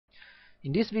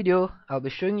In this video, I'll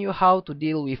be showing you how to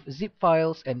deal with zip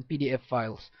files and PDF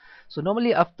files. So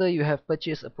normally after you have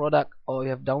purchased a product or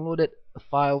you have downloaded a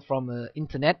file from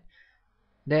internet,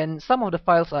 then some of the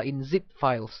files are in zip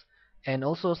files and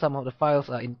also some of the files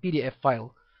are in PDF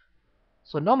file.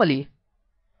 So normally,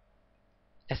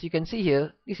 as you can see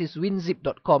here, this is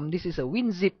winzip.com. This is a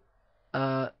WinZip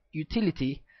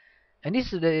utility, and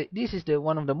this is the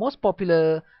one of the most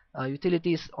popular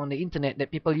utilities on the internet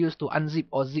that people use to unzip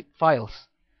or zip files.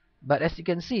 But as you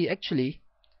can see, actually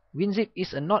WinZip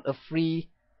is not a free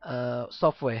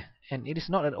software, and it is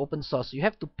not an open source. You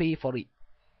have to pay for it,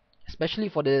 especially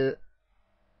for the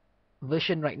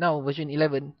version right now, version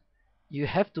 11. You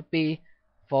have to pay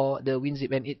for the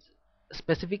WinZip, and it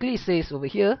specifically says over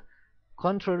here,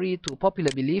 contrary to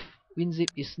popular belief, WinZip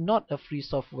is not a free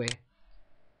software.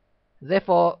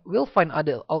 Therefore, we'll find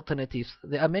other alternatives.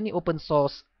 There are many open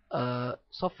source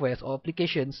softwares or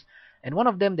applications, and one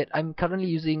of them that I'm currently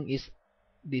using is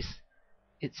this.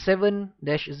 It's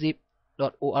 7-zip.org.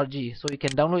 So you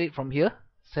can download it from here,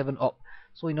 7op.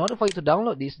 So in order for you to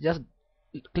download this, just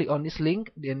click on this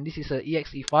link. Then this is a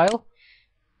exe file.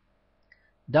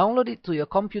 Download it to your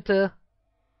computer,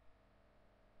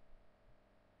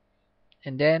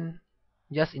 and then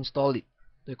just install it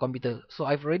to your computer. So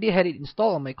I've already had it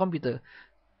installed on my computer.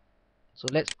 So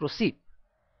let's proceed.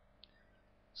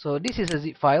 So this is a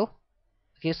zip file.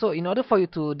 Okay, so in order for you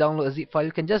to download a zip file,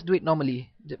 you can just do it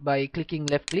normally by clicking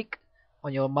left click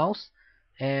on your mouse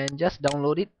and just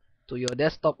download it to your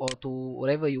desktop or to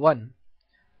whatever you want.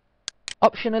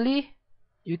 Optionally,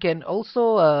 you can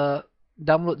also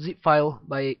download zip file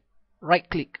by right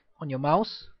click on your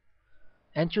mouse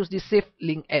and choose this save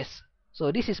link as. So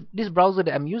this browser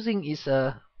that I'm using is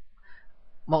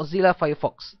Mozilla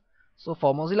Firefox. So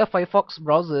for Mozilla Firefox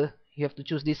browser, you have to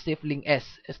choose this save link as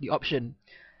the option.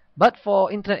 But for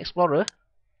Internet Explorer,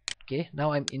 okay,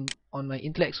 now I'm on my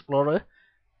Internet Explorer.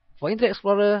 For Internet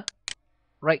Explorer,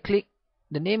 right click,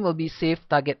 the name will be save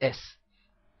target as.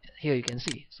 Here you can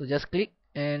see. So just click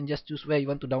and just choose where you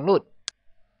want to download.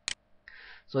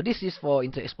 So this is for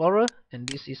Internet Explorer and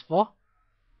this is for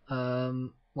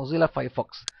Mozilla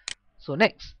Firefox. So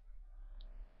next,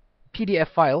 PDF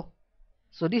file.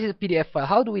 So this is PDF file.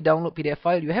 How do we download PDF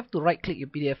file? You have to right click your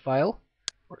PDF file,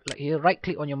 like here, right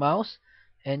click on your mouse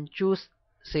and choose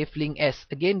save link as.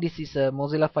 Again, this is a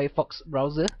Mozilla Firefox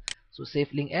browser, so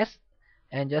save link as,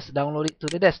 and just download it to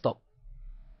the desktop.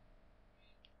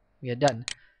 We are done.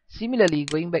 Similarly,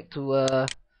 going back to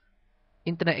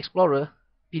Internet Explorer,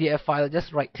 PDF file,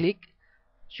 just right click,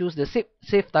 choose the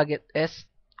save target as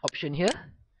option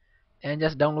here, and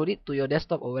just download it to your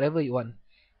desktop or wherever you want.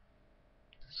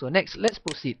 So next, let's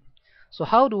proceed. So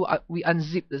how do we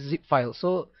unzip the zip file?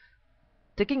 So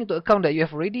taking into account that you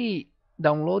have already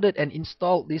downloaded and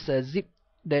installed this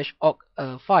zip-org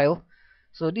file,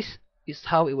 so this is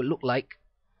how it will look like.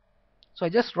 So I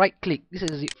just right click, this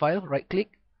is a zip file, right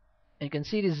click, and you can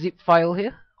see this zip file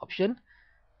here option,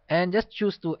 and just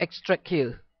choose to extract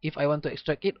here if I want to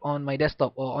extract it on my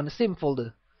desktop or on the same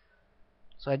folder.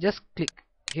 So I just click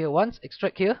here once,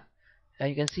 extract here, and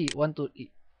you can see want to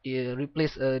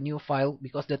replace a new file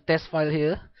because the test file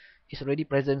here is already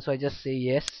present. So I just say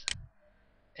yes,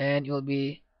 and it will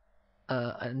be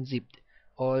unzipped.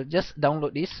 Or just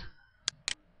download this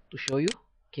to show you.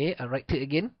 Okay, I right click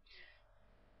again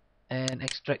and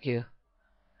extract here,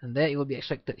 and there it will be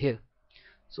extracted here.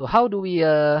 So how do we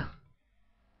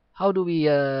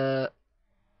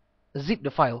zip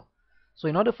the file? So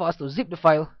in order for us to zip the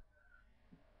file,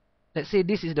 let's say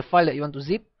this is the file that you want to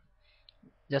zip.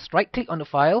 Just right click on the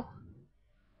file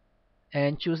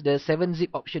and choose the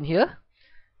 7-zip option here,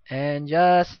 and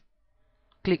just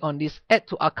click on this add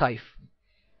to archive.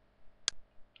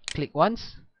 Click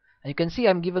once, and you can see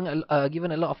I'm given a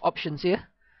lot of options here.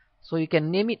 So you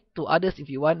can name it to others if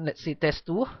you want. Let's say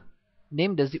test2,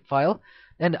 name the zip file,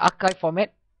 then the archive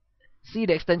format, see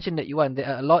the extension that you want. There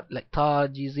are a lot like tar,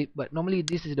 gzip, but normally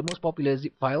this is the most popular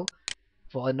zip file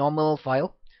for a normal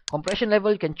file. Compression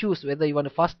level, you can choose whether you want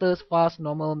the fastest, fast,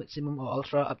 normal, maximum, or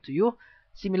ultra, up to you.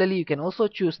 Similarly, you can also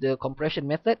choose the compression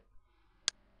method.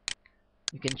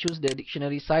 You can choose the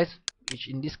dictionary size, which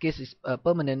in this case is a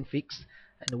permanent fix,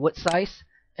 and the word size.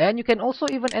 And you can also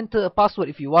even enter a password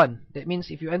if you want. That means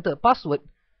if you enter a password,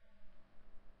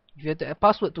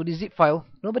 to the zip file,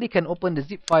 nobody can open the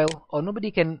zip file or nobody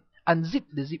can unzip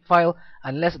the zip file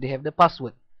unless they have the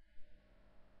password.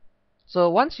 So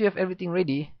once you have everything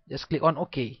ready, just click on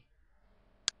OK.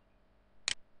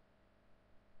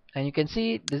 And you can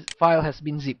see the file has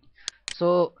been zipped.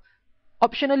 So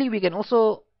optionally, we can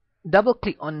also double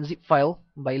click on zip file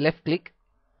by left click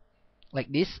like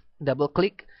this, double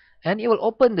click, and it will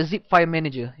open the zip file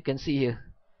manager. You can see here,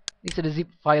 this is the zip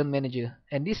file manager,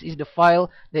 and this is the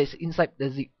file that is inside the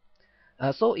zip.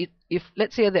 So if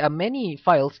let's say there are many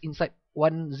files inside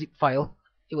one zip file,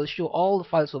 it will show all the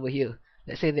files over here.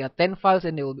 Let's say there are 10 files,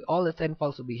 and there will be all the 10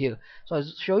 files will be here. So I'll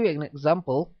show you an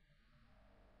example.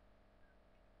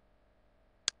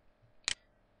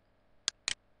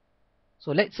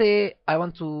 So let's say I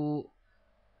want to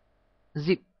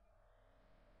zip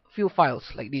few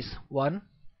files like this: 1,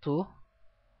 2,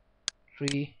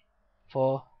 3,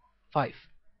 4, 5.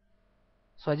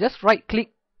 So I just right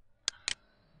click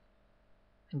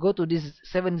and go to this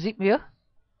 7-zip here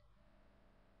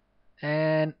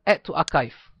and add to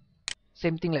archive.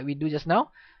 Same thing like we do just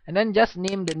now, and then just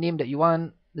name the name that you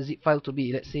want the zip file to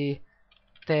be. Let's say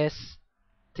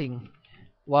testing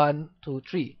 1, 2,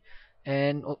 3,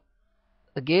 and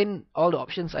again all the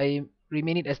options I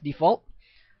remain it as default,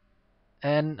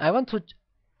 and I want to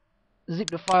zip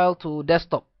the file to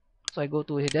desktop. So I go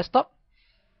to desktop,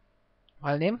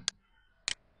 file name.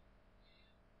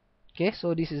 Okay,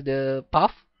 so this is the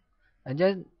path, and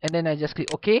then I just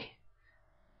click OK,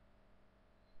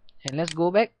 and let's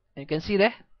go back, and you can see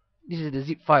there, this is the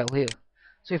zip file here.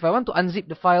 So if I want to unzip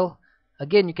the file,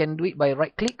 again you can do it by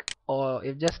right click, or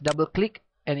if just double click,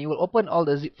 and it will open all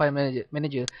the zip file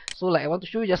manager. So like I want to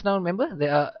show you just now, remember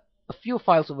there are a few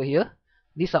files over here.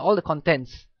 These are all the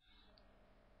contents.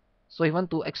 So if you want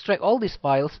to extract all these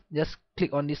files, just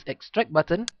click on this extract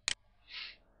button.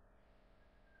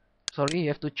 Sorry, you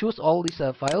have to choose all these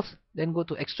files, then go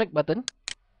to extract button,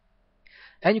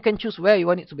 and you can choose where you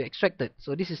want it to be extracted.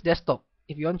 So this is desktop.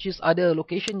 If you want to choose other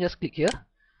location, just click here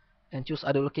and choose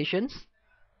other locations.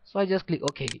 So I just click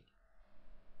OK.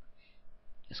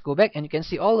 Let's go back, and you can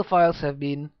see all the files have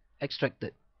been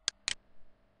extracted.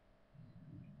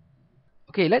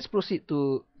 Okay, let's proceed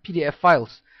to PDF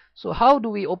files. So how do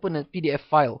we open a PDF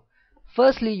file?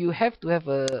 Firstly, you have to have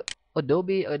a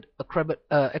Adobe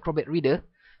Acrobat Reader.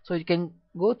 So you can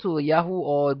go to Yahoo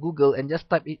or Google and just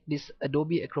type this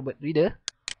Adobe Acrobat Reader.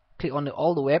 Click on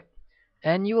all the web,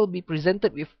 and you will be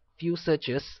presented with few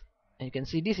searches. And you can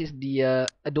see this is the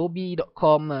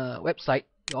adobe.com website,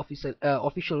 the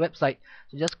official website.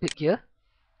 So just click here.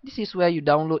 This is where you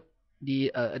download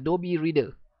the Adobe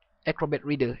Reader, Acrobat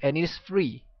Reader, and it is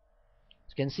free.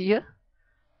 As you can see here,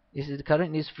 this is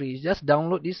currently is free. Just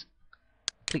download this.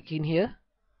 Click in here,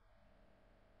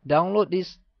 download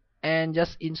this, and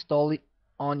just install it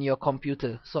on your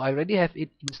computer. So I already have it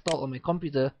installed on my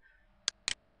computer.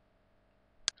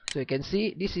 So you can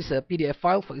see this is a PDF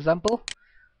file, for example.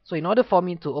 So in order for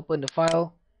me to open the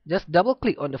file, just double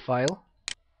click on the file.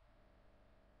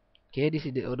 Okay, this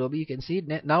is the Adobe, you can see.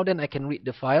 Now then I can read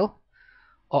the file.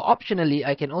 Or optionally,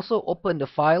 I can also open the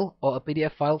file or a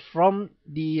PDF file from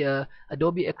the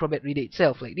Adobe Acrobat Reader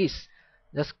itself, like this.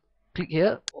 Just click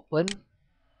here, open,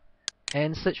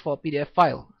 and search for a PDF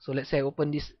file. So let's say I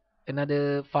open this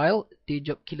another file, Day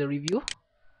Job Killer Review,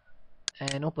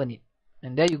 and open it.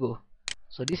 And there you go.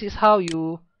 So this is how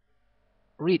you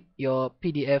read your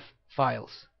PDF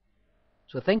files.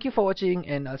 So thank you for watching,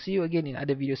 and I'll see you again in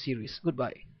other video series.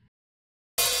 Goodbye.